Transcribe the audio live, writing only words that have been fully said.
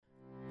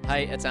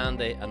Hi, it's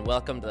Andy, and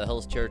welcome to the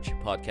Hills Church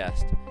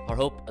podcast. Our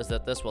hope is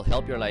that this will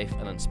help your life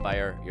and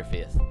inspire your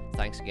faith.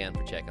 Thanks again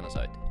for checking us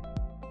out.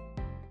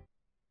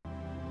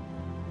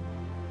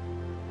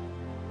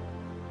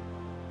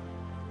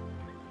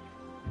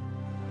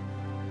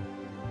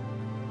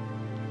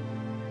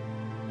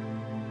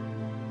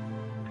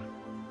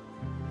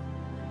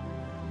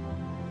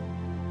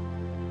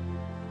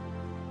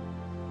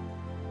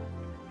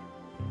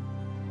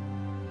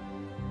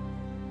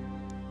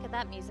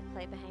 That music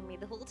play behind me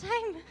the whole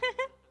time.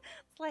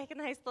 It's like a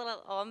nice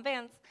little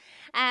ambience.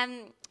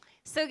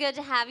 So good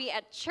to have you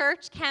at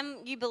church. Can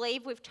you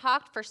believe we've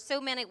talked for so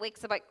many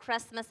weeks about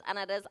Christmas, and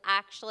it is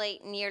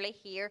actually nearly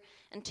here.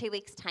 In 2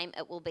 weeks' time,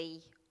 it will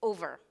be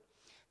over.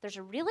 There's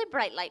a really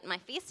bright light in my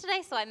face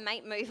today, so I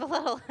might move a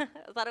little.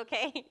 Is that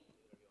okay?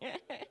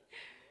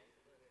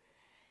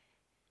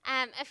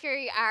 If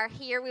you are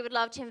here, we would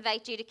love to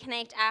invite you to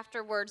connect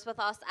afterwards with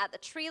us at the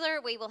trailer.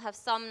 We will have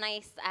some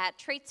nice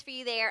treats for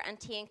you there, and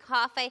tea and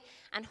coffee,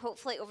 and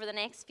hopefully over the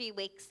next few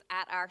weeks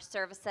at our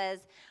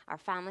services, our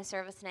family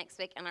service next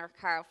week and our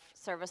car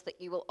service, that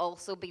you will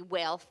also be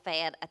well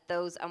fed at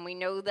those. And we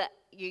know that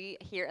you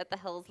here at the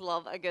Hills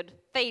love a good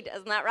feed,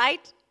 isn't that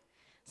right?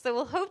 So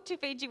we'll hope to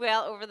feed you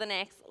well over the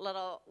next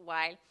little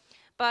while.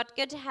 But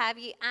good to have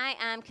you. I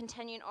am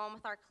continuing on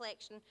with our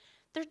collection.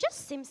 There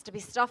just seems to be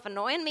stuff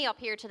annoying me up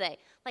here today,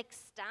 like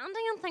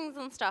standing on things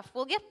and stuff.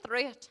 We'll get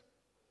through it.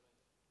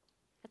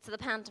 It's the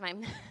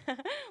pantomime.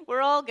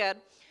 We're all good.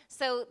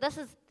 So this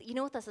is, you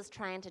know what this is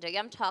trying to do?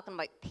 I'm talking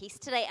about peace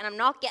today, and I'm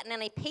not getting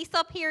any peace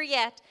up here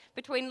yet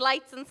between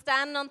lights and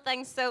standing on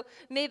things, so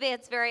maybe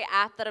it's very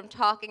apt that I'm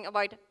talking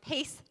about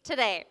peace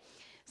today.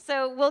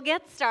 So we'll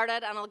get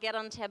started, and I'll get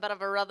onto a bit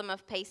of a rhythm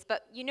of peace.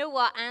 But you know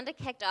what? Andy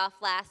kicked off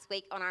last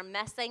week on our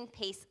Missing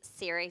Peace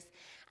series.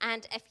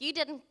 And if you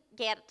didn't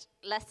get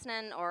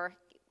listening, or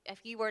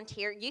if you weren't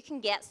here, you can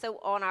get so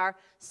on our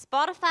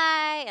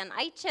Spotify and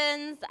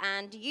iTunes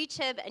and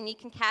YouTube, and you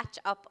can catch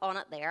up on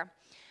it there.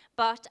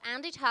 But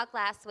Andy talked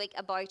last week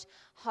about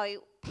how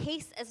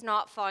peace is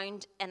not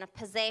found in a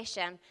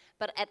possession,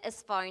 but it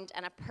is found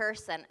in a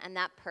person, and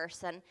that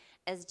person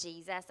is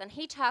Jesus. And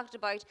he talked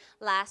about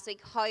last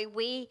week how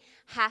we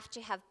have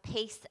to have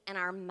peace in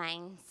our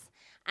minds.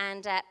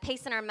 And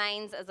peace in our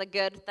minds is a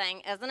good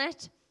thing, isn't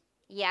it?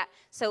 Yeah,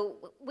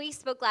 so we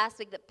spoke last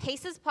week that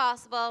peace is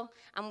possible,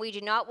 and we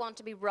do not want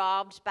to be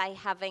robbed by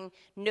having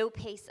no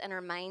peace in our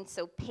minds,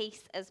 so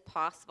peace is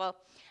possible.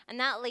 And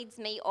that leads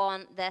me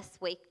on this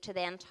week to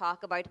then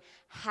talk about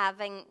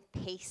having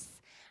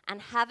peace,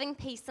 and having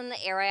peace in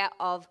the area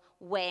of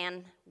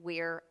when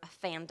we're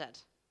offended.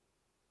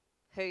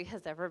 Who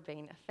has ever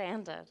been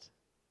offended?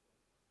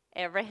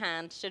 Every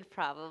hand should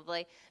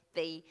probably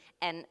be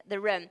in the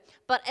room.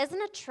 But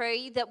isn't it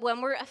true that when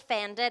we're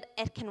offended,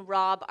 it can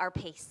rob our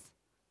peace?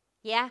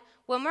 Yeah,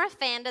 when we're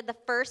offended, the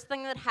first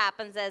thing that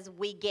happens is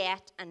we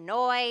get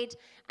annoyed,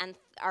 and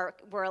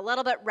we're a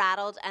little bit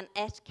rattled, and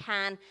it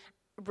can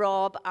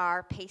rob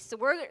our peace. So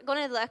we're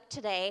going to look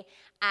today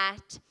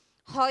at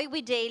how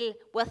we deal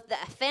with the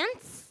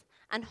offense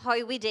and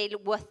how we deal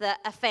with the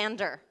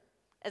offender.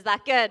 Is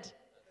that good?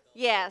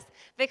 Yes,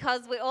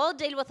 because we all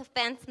deal with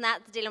offense, and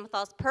that's dealing with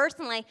us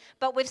personally,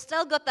 but we've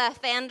still got the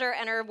offender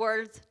in our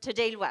worlds to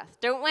deal with,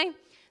 don't we?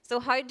 So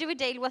how do we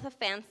deal with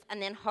offense,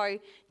 and then how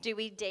do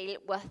we deal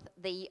with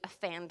the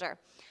offender?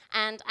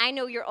 And I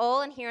know you're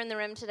all in here in the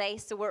room today,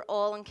 so we're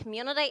all in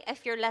community.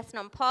 If you're listening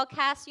on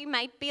podcasts, you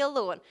might be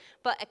alone.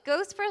 But it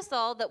goes for us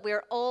all that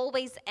we're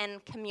always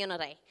in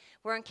community.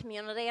 We're in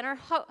community in our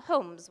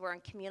homes. We're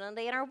in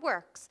community in our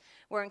works.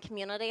 We're in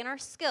community in our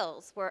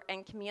schools. We're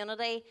in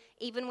community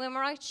even when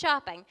we're out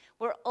shopping.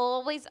 We're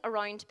always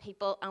around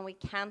people, and we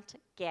can't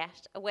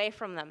get away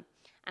from them.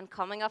 And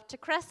coming up to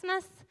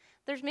Christmas,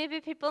 there's maybe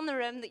people in the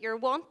room that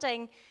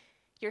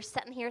you're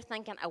sitting here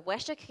thinking, I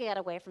wish I could get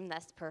away from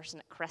this person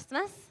at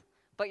Christmas,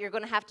 but you're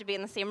going to have to be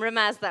in the same room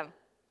as them.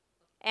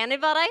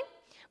 Anybody?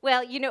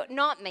 Well, you know,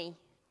 not me.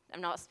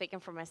 I'm not speaking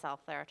for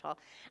myself there at all.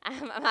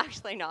 I'm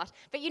actually not.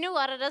 But you know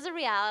what? It is a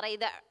reality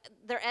that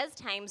there is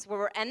times where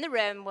we're in the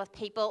room with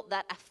people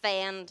that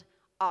offend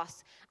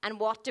us. And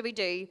what do we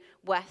do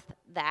with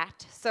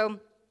that? So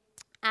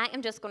I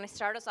am just going to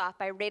start us off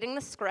by reading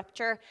the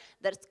scripture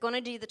that's going to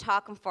do the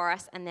talking for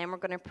us, and then we're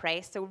going to pray.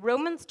 So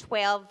Romans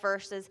 12,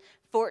 verses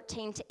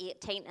 14 to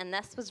 18, and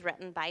this was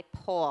written by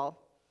Paul.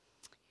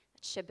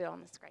 It should be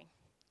on the screen.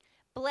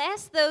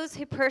 Bless those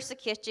who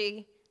persecute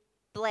you,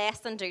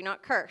 bless and do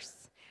not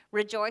curse.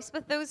 Rejoice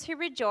with those who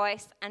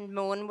rejoice, and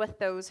mourn with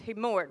those who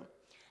mourn.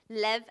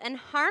 Live in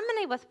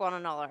harmony with one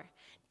another.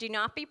 Do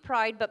not be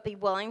proud, but be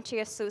willing to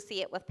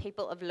associate with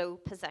people of low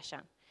position.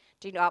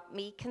 Do not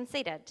be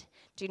conceited.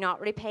 Do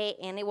not repay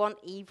anyone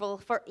evil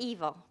for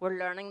evil. We're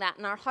learning that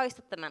in our house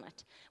at the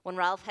minute. When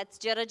Ralph hits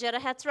Judah,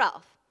 Judah hits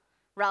Ralph.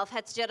 Ralph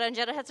hits Judah, and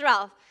Judah hits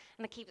Ralph.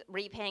 And I keep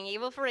repaying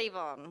evil for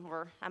evil. And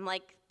I'm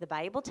like, the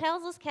Bible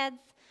tells us, kids.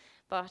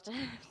 But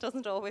it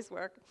doesn't always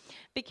work.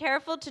 Be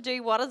careful to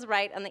do what is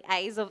right in the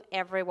eyes of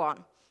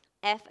everyone,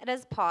 if it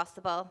is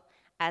possible,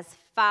 as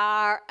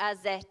far as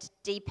it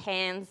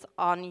depends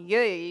on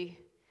you.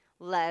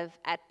 live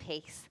at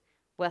peace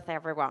with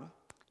everyone.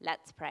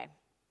 Let's pray.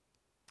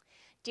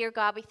 Dear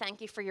God, we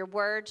thank you for your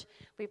word.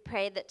 We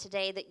pray that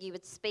today that you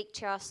would speak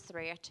to us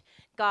through it.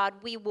 God,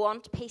 we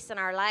want peace in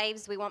our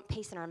lives. We want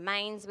peace in our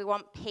minds. We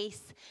want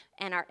peace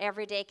in our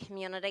everyday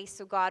community.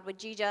 So God,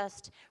 would you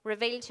just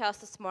reveal to us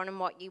this morning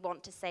what you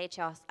want to say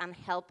to us and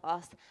help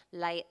us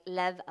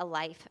live a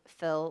life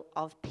full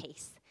of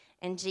peace.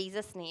 In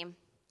Jesus' name,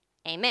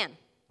 amen.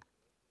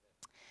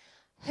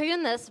 Who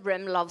in this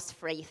room loves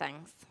free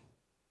things?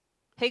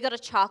 Who got a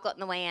chocolate on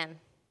the way in?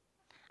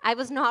 I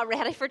was not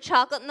ready for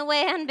chocolate on the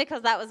way in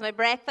because that was my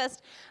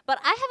breakfast. But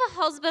I have a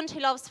husband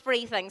who loves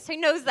free things. Who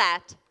knows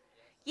that?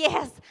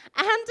 Yes,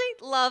 Andy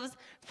loves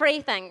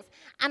free things.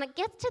 And it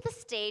gets to the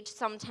stage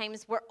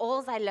sometimes where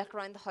all I look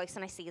around the house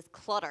and I see is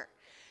clutter.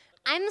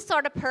 I'm the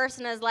sort of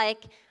person is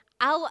like,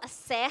 I'll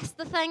assess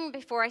the thing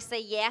before I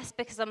say yes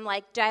because I'm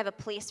like, do I have a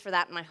place for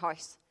that in my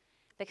house?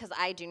 Because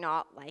I do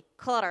not like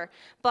clutter.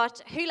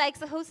 But who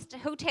likes a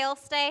hotel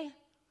stay?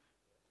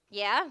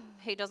 Yeah,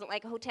 who doesn't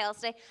like a hotel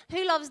stay?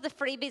 Who loves the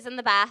freebies in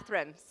the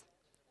bathrooms?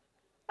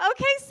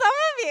 Okay, some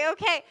of you,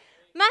 okay.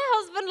 My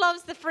husband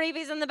loves the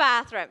freebies in the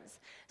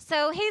bathrooms.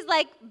 So he's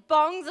like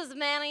bongs as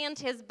many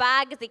into his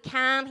bag as he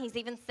can. He's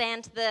even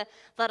sent the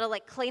little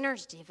like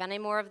cleaners, do you have any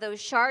more of those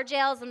shower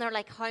gels? And they're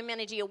like, how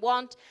many do you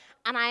want?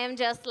 And I am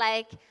just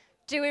like,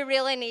 do we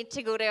really need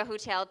to go to a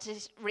hotel to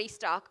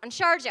restock on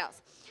shower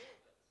gels?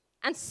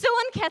 And sewing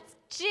kits,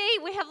 gee,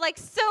 we have like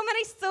so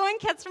many sewing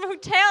kits from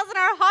hotels in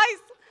our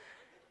house.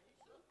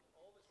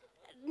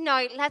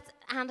 No,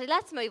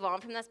 let's move on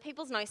from this.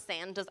 People's now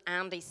saying, does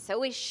Andy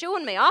sew? He's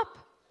showing me up.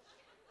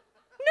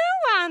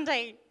 No,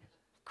 Andy.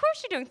 Of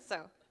course you don't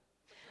sew.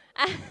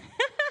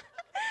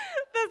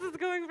 This is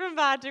going from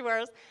bad to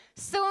worse.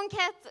 Sewing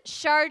kits,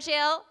 shower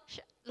gel,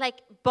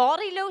 like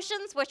body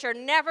lotions, which are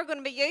never going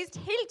to be used.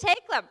 He'll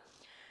take them.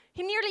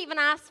 He nearly even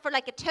asked for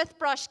like a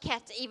toothbrush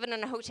kit, even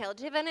in a hotel.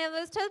 Do you have any of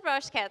those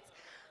toothbrush kits?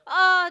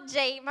 Oh,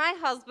 gee, my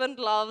husband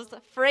loves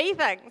free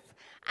things.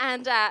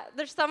 And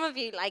there's some of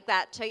you like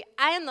that too.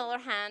 I, on the other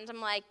hand, I'm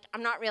like,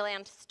 I'm not really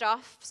into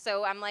stuff.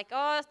 So I'm like,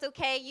 oh, it's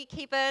okay, you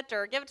keep it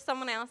or give it to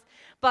someone else.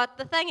 But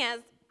the thing is,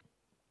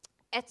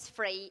 it's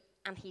free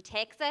and he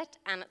takes it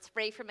and it's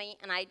free for me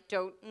and I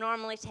don't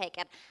normally take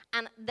it.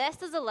 And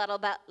this is a little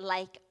bit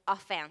like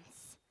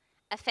offense.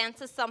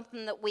 Offense is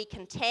something that we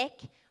can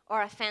take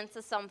or offense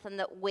is something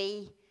that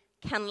we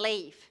can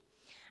leave.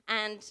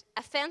 And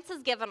offense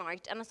is given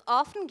out, and it's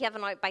often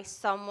given out by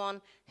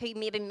someone who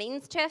maybe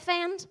means to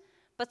offend,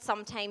 but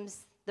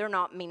sometimes they're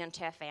not meaning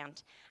to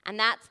offend. And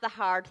that's the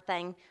hard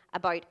thing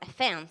about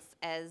offense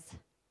is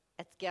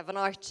it's given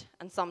out,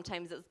 and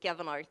sometimes it's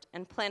given out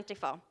in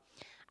plentiful.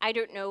 I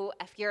don't know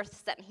if you're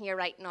sitting here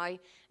right now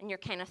and you're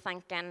kind of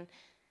thinking,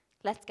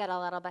 let's get a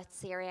little bit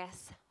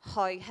serious.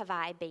 How have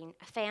I been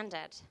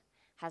offended?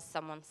 Has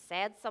someone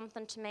said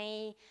something to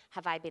me?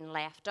 Have I been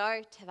left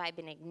out? Have I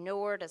been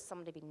ignored? Has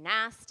somebody been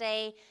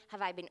nasty?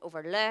 Have I been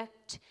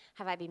overlooked?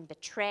 Have I been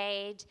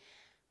betrayed?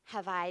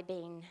 Have I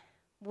been...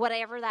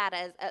 Whatever that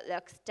is, it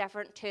looks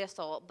different to us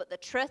all. But the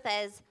truth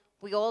is,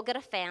 we all get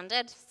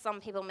offended.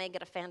 Some people may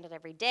get offended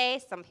every day.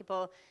 Some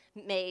people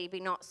maybe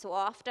not so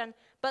often.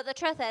 But the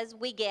truth is,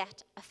 we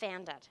get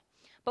offended.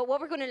 But what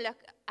we're going to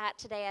look at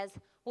today is,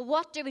 well,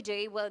 what do we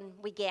do when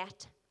we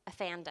get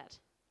offended?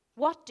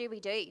 What do we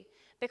do?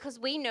 Because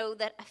we know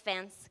that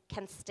offense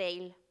can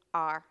steal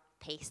our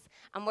peace.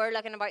 And we're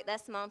looking about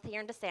this month here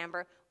in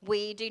December.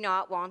 We do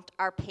not want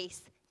our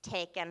peace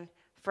taken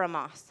from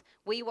us.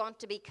 We want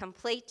to be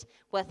complete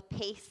with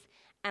peace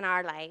in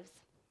our lives.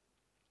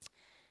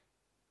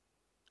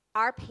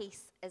 Our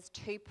peace is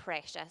too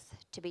precious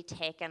to be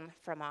taken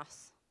from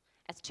us.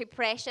 It's too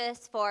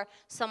precious for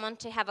someone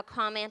to have a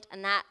comment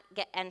and that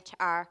get into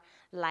our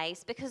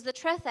lives. Because the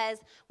truth is,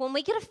 when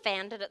we get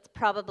offended, it's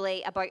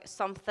probably about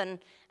something,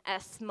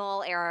 a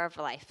small area of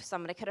life.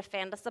 Somebody could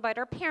offend us about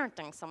our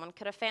parenting. Someone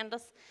could offend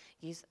us.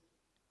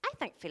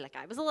 Feel like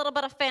I was a little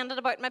bit offended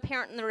about my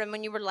parent in the room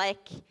when you were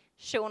like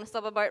showing us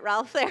up about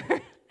Ralph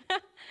there.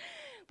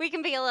 We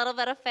can be a little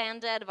bit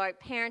offended about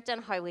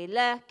parenting, how we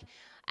look,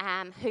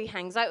 who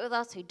hangs out with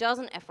us, who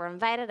doesn't, if we're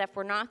invited, if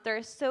we're not. There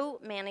are so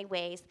many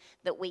ways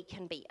that we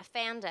can be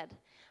offended.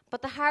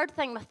 But the hard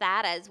thing with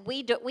that is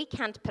we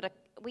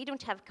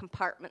don't have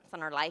compartments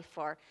in our life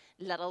or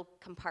little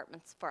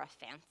compartments for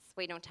offense.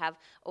 We don't have,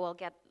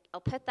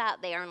 I'll put that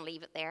there and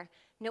leave it there.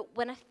 No,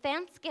 when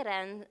offense get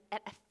in,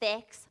 it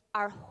affects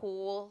our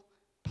whole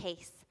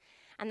peace.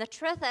 And the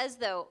truth is,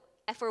 though,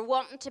 if we're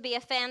wanting to be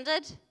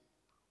offended,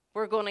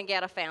 we're going to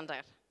get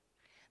offended.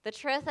 The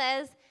truth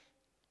is,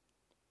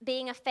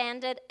 being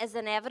offended is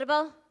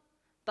inevitable,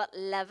 but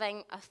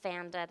living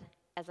offended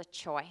is a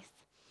choice.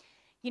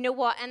 You know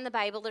what? In the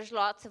Bible, there's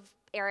lots of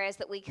areas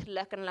that we could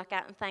look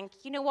at and think,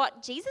 you know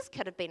what? Jesus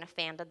could have been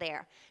offended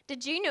there.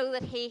 Did you know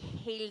that he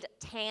healed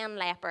 10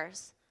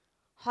 lepers?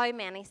 How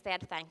many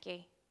said thank you?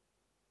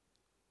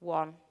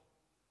 1.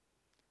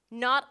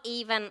 Not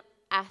even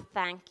a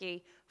thank you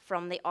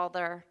from the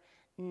other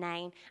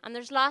 9. And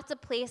there's lots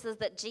of places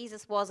that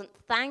Jesus wasn't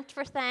thanked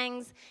for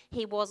things,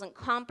 he wasn't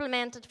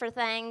complimented for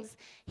things,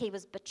 he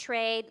was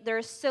betrayed. There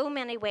are so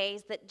many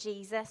ways that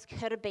Jesus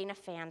could have been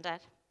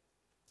offended.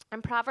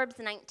 In Proverbs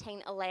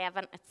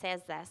 19:11, it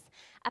says this: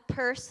 a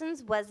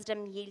person's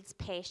wisdom yields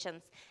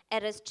patience.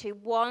 It is to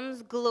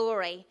one's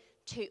glory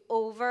to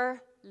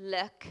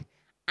overlook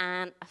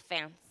an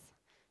offense.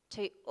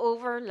 To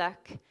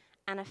overlook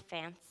an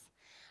offense.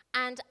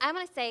 And I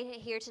want to say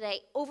here today,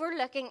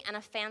 overlooking an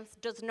offense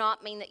does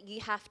not mean that you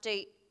have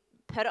to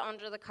put it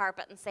under the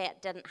carpet and say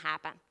it didn't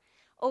happen.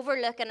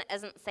 Overlooking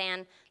isn't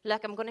saying,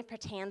 look, I'm going to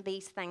pretend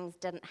these things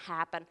didn't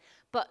happen.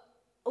 But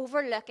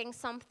overlooking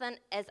something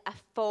is a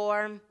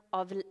form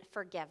of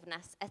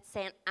forgiveness. It's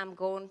saying, I'm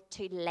going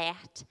to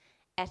let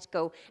it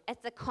go.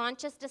 It's a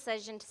conscious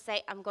decision to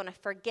say, I'm going to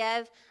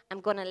forgive,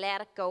 I'm going to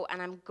let it go,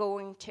 and I'm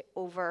going to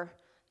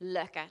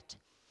overlook it.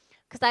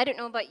 Because I don't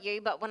know about you,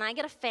 but when I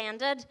get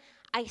offended,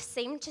 I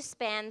seem to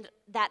spend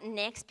that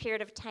next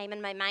period of time in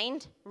my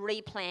mind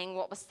replaying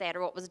what was said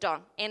or what was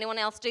done. Anyone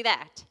else do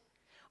that?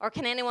 Or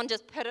can anyone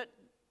just put it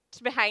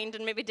behind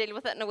and maybe deal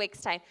with it in a week's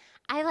time?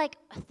 I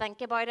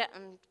think about it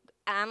and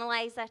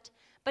analyze it.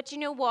 But you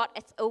know what?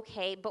 It's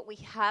okay, but we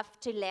have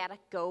to let it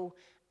go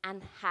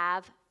and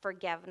have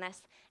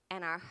forgiveness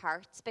in our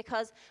hearts.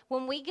 Because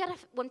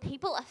when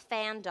people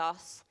offend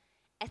us,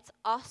 it's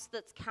us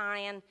that's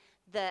carrying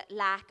the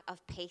lack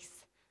of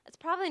peace. It's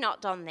probably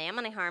not done them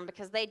any harm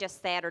because they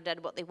just said or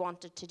did what they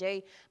wanted to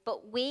do.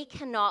 But we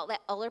cannot let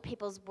other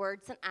people's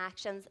words and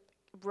actions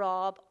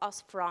rob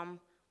us from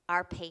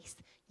our peace.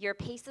 Your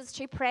peace is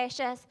too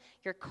precious.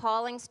 Your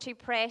calling's too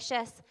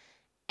precious.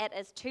 It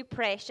is too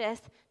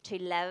precious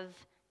to live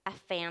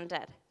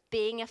offended.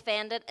 Being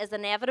offended is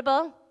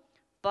inevitable,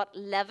 but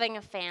living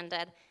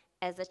offended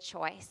is a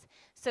choice.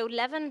 So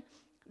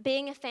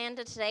being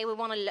offended today,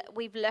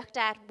 we've looked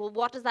at, well,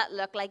 what does that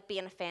look like,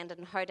 being offended,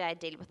 and how do I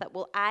deal with it?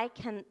 Well, I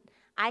can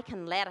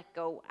let it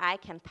go. I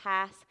can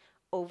pass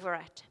over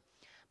it.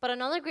 But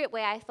another great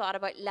way I thought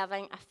about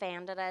living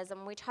offended is,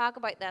 and we talk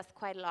about this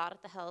quite a lot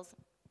at the Hills,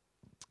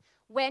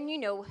 when you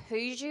know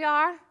whose you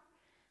are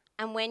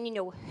and when you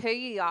know who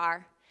you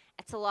are,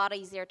 it's a lot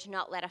easier to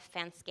not let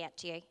offense get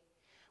to you.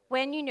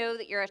 When you know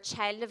that you're a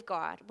child of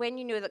God, when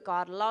you know that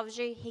God loves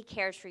you, he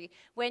cares for you,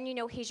 when you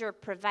know he's your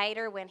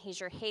provider, when he's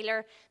your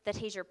healer, that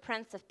he's your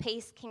Prince of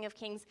Peace, King of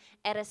Kings,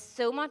 it is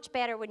so much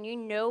better when you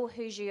know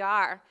whose you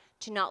are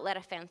to not let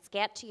offense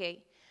get to you.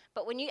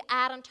 But when you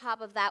add on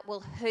top of that, well,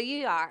 who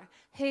you are,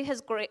 who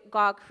has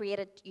God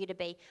created you to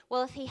be?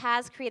 Well, if he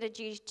has created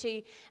you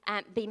to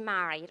be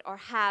married or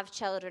have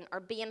children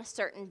or be in a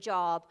certain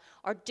job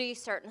or do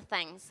certain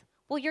things,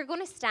 well, you're going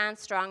to stand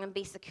strong and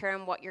be secure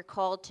in what you're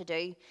called to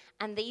do.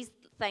 And these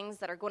things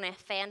that are going to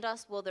offend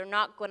us, well, they're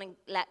not going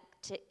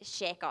to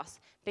shake us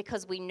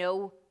because we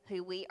know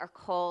who we are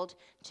called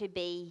to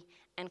be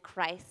in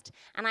Christ.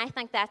 And I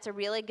think that's a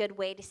really good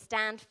way to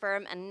stand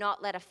firm and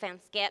not let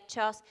offense get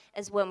to us,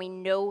 is when we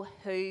know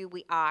who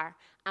we are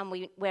and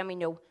when we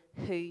know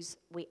whose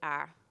we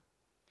are.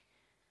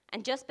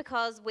 And just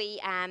because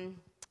we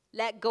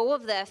let go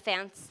of the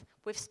offense,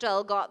 we've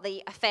still got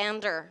the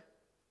offender.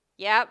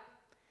 Yep.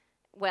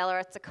 Whether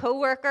it's a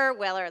co-worker,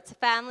 whether it's a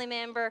family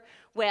member,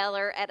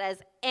 whether it is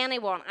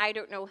anyone. I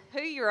don't know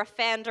who your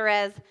offender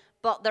is,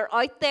 but they're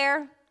out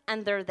there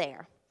and they're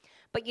there.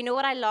 But you know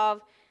what I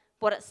love?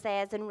 What it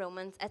says in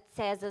Romans. It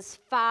says, as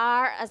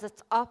far as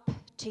it's up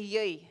to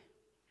you.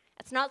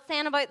 It's not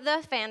saying about the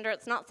offender.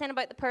 It's not saying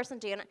about the person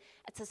doing it.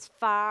 It's as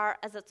far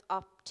as it's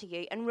up to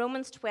you. In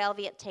Romans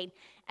 12:18,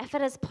 if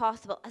it is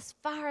possible, as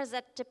far as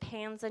it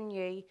depends on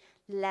you,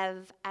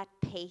 live at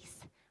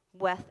peace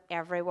with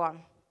everyone.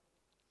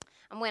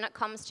 And when it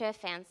comes to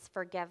offense,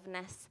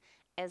 forgiveness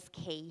is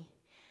key.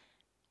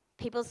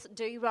 People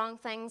do wrong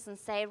things and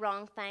say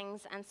wrong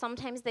things, and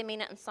sometimes they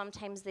mean it and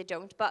sometimes they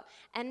don't. But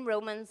in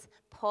Romans,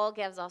 Paul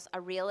gives us a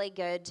really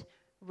good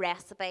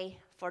recipe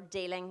for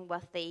dealing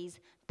with these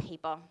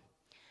people.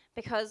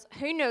 Because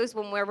who knows,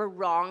 when we're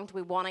wronged,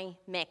 we want to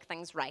make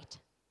things right.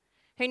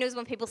 Who knows,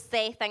 when people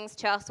say things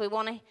to us, we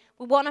want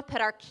to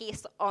put our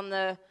case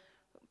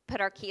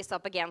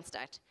up against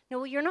it.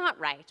 No, you're not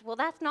right. Well,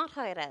 that's not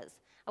how it is.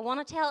 I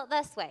want to tell it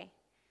this way.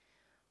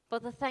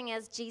 But the thing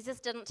is, Jesus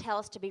didn't tell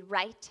us to be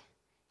right.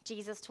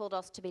 Jesus told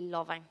us to be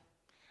loving.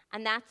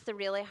 And that's the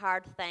really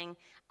hard thing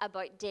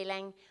about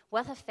dealing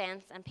with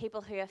offense and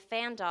people who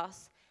offend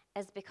us,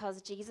 is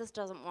because Jesus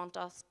doesn't want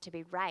us to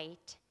be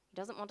right. He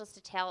doesn't want us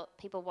to tell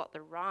people what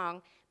they're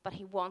wrong, but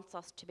he wants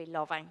us to be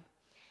loving.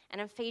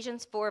 And in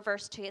Ephesians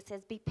 4:2, it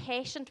says, be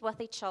patient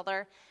with each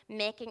other,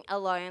 making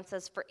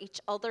allowances for each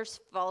other's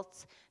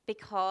faults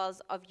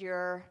because of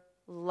your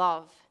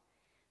love.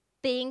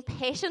 Being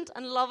patient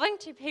and loving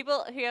to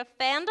people who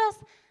offend us,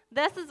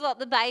 This is what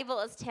the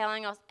Bible is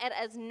telling us. It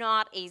is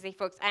not easy,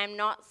 folks. I'm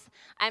not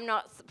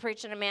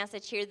preaching a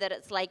message here that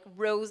it's like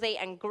rosy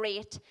and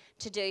great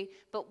to do.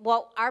 But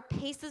what our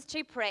peace is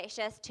too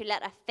precious to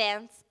let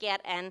offense get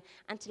in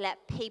and to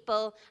let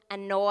people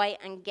annoy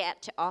and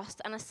get to us.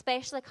 And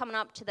especially coming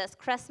up to this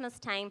Christmas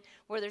time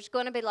where there's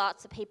going to be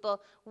lots of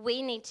people,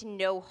 we need to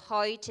know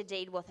how to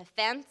deal with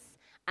offense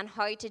and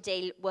how to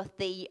deal with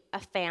the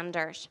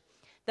offenders.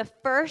 The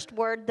first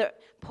word that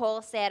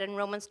Paul said in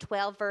Romans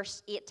 12,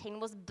 verse 18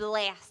 was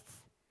bless.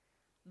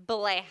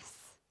 Bless.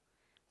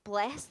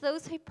 Bless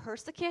those who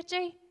persecute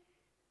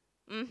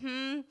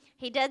you.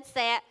 He did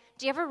say it.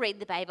 Do you ever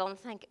read the Bible and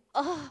think,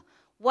 oh,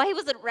 why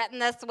was it written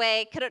this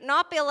way? Could it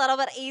not be a little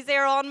bit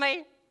easier on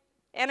me?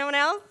 Anyone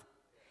else?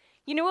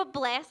 You know what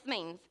bless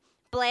means?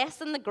 Bless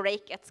in the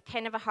Greek, it's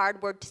kind of a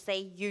hard word to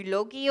say,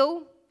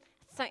 eulogio.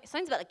 It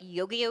sounds a bit like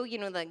Yu-Gi-Oh, you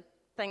know, the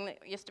thing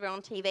that used to be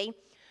on TV.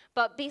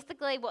 But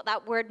basically what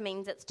that word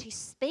means, it's to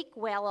speak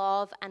well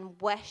of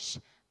and wish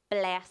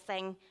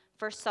blessing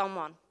for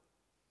someone.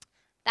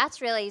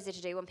 That's really easy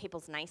to do when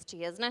people's nice to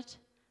you, isn't it?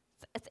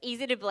 It's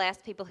easy to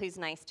bless people who's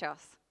nice to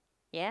us.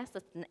 Yes,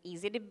 it's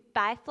easy to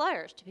buy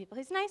flowers to people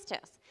who's nice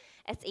to us.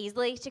 It's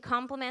easy to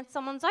compliment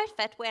someone's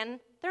outfit when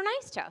they're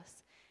nice to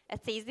us.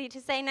 It's easy to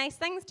say nice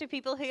things to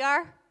people who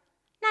are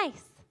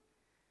nice.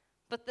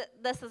 But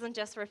this isn't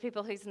just for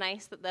people who's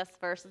nice that this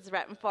verse is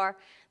written for.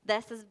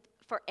 This is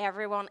for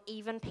everyone,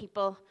 even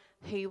people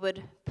who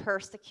would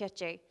persecute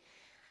you.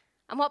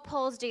 And what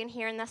Paul's doing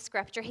here in this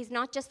scripture, he's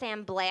not just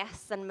saying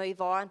bless and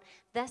move on.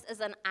 This is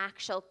an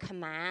actual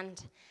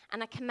command.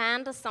 And a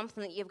command is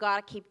something that you've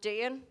got to keep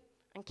doing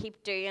and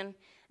keep doing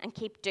and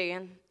keep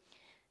doing.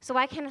 So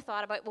I kind of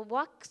thought about, well,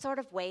 what sort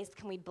of ways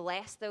can we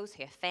bless those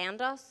who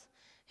offend us?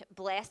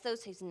 Bless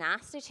those who's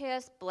nasty to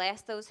us?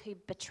 Bless those who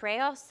betray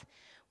us?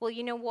 Well,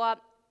 you know what?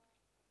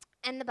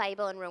 In the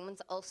Bible in Romans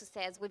it also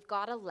says we've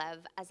got to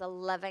live as a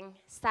living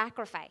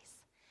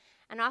sacrifice.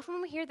 And often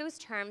when we hear those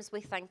terms, we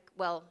think,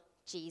 well,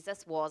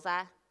 Jesus was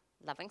a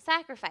living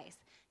sacrifice.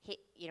 He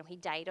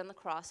died on the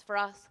cross for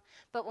us.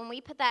 But when we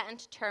put that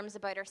into terms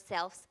about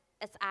ourselves,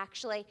 it's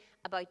actually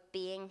about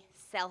being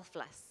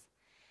selfless.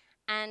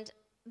 And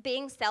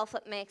being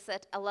selfless makes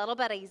it a little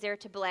bit easier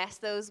to bless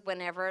those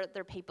whenever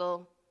they're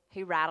people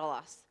who rattle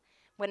us,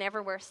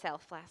 whenever we're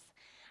selfless.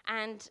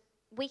 And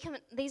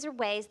these are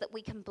ways that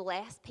we can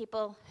bless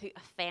people who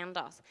offend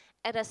us.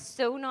 It is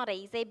so not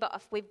easy, but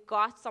if we've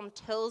got some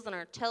tools in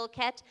our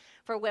toolkit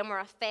for when we're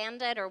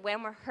offended or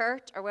when we're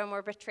hurt or when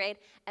we're betrayed,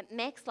 it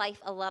makes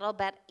life a little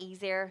bit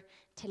easier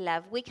to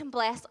live. We can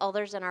bless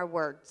others in our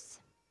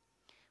words.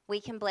 We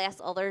can bless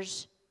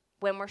others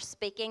when we're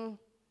speaking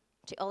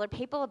to other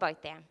people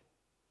about them.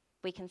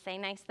 We can say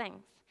nice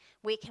things.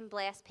 We can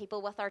bless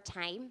people with our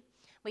time.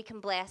 We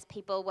can bless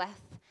people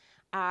with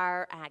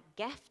our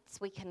gifts.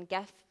 We can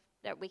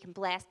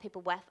bless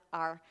people with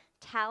our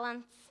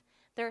talents.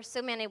 There are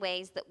so many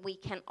ways that we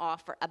can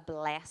offer a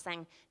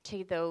blessing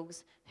to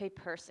those who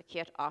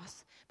persecute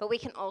us. But we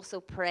can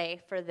also pray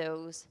for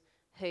those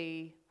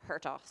who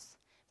hurt us,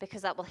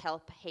 because that will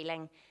help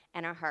healing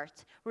in our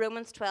hearts.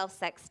 Romans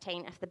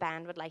 12:16, if the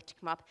band would like to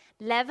come up.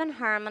 Live in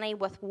harmony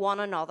with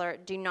one another.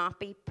 Do not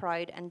be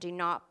proud and do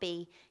not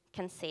be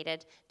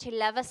conceited. To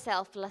live a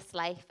selfless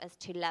life is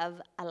to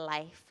live a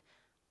life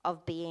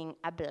of being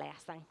a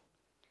blessing.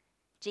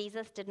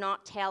 Jesus did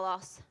not tell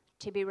us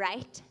to be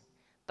right,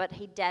 but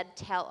he did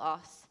tell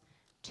us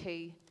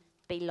to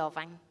be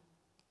loving.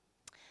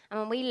 And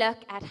when we look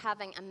at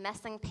having a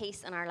missing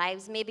piece in our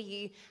lives, maybe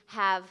you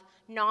have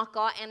not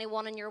got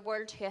anyone in your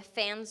world who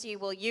offends you.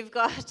 Well, you've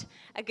got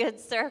a good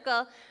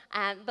circle.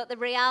 But the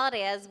reality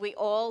is we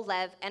all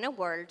live in a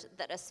world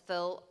that is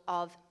full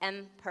of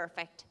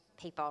imperfect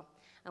people.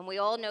 And we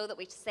all know that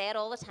we say it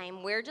all the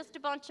time. We're just a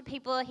bunch of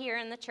people here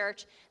in the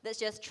church that's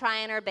just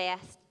trying our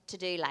best to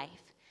do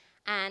life.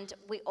 And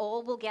we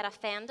all will get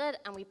offended,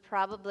 and we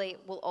probably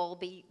will all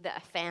be the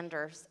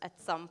offenders at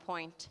some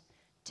point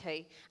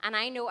too. And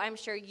I'm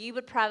sure you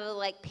would probably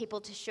like people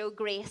to show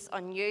grace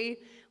on you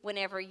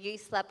whenever you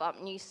slip up,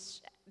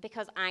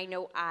 because I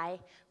know I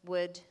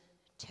would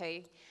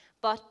too.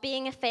 But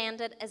being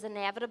offended is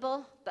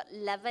inevitable, but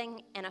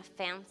living in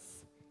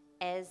offense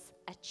is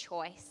a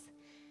choice.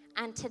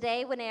 And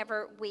today,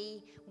 whenever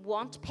we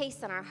want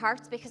peace in our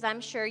hearts, because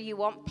I'm sure you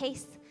want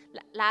peace.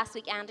 Last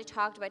week, Andy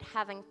talked about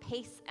having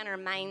peace in our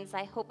minds.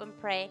 I hope and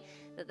pray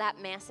that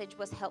message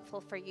was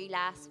helpful for you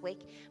last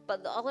week.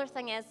 But the other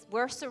thing is,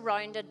 we're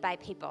surrounded by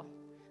people.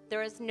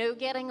 There is no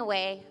getting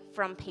away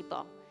from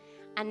people.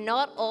 And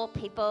not all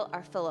people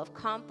are full of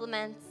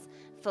compliments,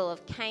 full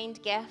of kind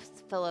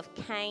gifts, full of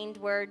kind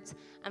words,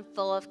 and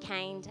full of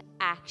kind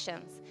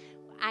actions.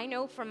 I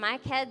know from my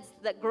kids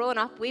that growing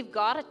up, we've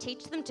got to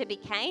teach them to be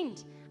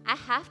kind. I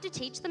have to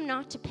teach them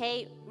not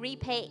to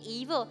repay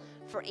evil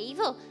for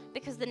evil,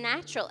 because the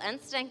natural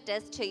instinct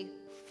is to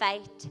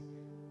fight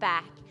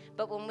back.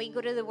 But when we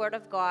go to the Word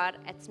of God,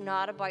 it's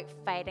not about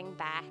fighting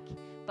back,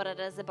 but it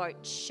is about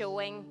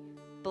showing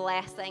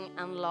blessing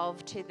and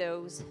love to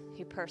those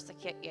who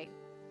persecute you.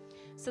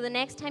 So the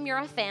next time you're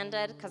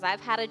offended, because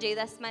I've had to do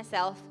this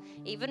myself,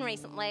 even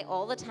recently,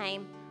 all the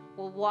time,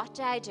 well, what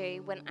do I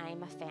do when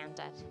I'm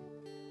offended?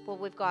 Well,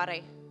 we've got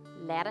to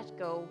let it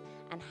go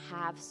and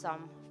have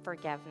some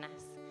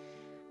forgiveness.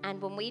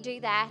 And when we do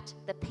that,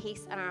 the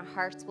peace in our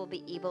hearts will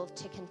be able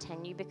to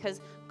continue, because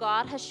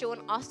God has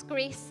shown us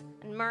grace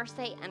and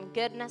mercy and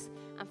goodness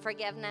and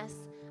forgiveness,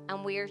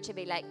 and we're to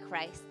be like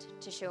Christ,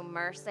 to show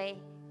mercy,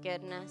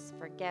 goodness,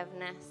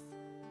 forgiveness,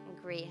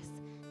 and grace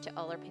to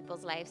other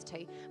people's lives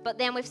too. But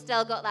then we've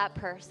still got that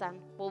person.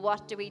 Well,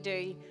 what do we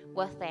do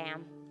with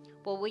them?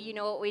 Well, you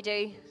know what we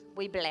do?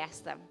 We bless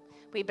them.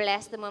 We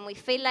bless them when we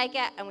feel like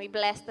it, and we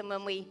bless them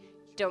when we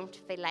don't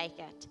feel like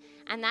it.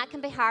 And that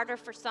can be harder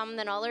for some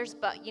than others,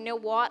 but you know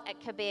what? It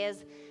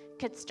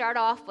could start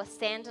off with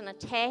sending a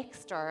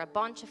text or a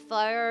bunch of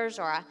flowers,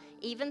 or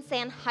even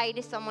saying hi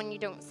to someone you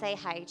don't say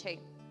hi to,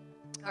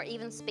 or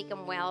even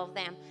speaking well of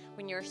them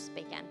when you're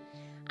speaking.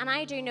 And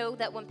I do know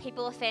that when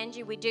people offend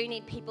you, we do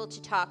need people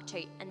to talk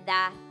to, and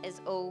that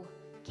is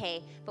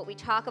okay. But we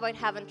talk about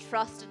having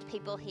trusted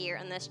people here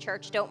in this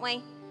church, don't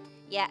we?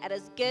 Yeah, it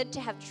is good to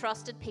have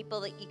trusted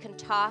people that you can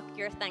talk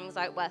your things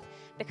out with,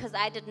 because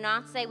I did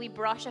not say we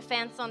brush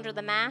offense under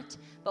the mat,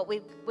 but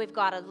we've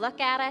got to look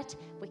at it.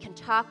 We can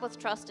talk with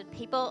trusted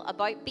people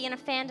about being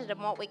offended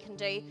and what we can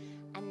do,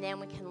 and then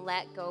we can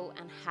let go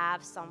and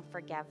have some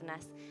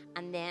forgiveness,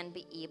 and then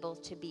be able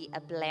to be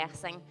a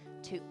blessing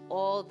to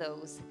all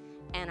those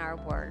in our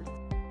world.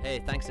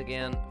 Hey, thanks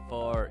again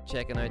for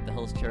checking out the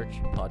Hills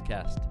Church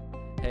podcast.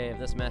 Hey, if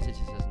this message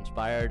has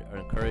inspired or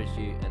encouraged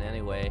you in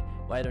any way,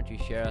 why don't you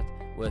share it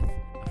with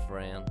a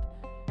friend?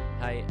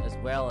 Hi, as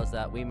well as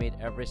that, we meet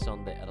every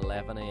Sunday at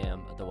 11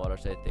 a.m. at the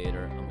Waterside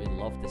Theatre, and we'd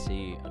love to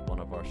see you at one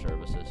of our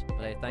services.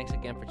 But hey, thanks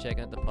again for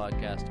checking out the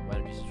podcast. Why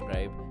don't you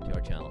subscribe to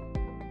our channel?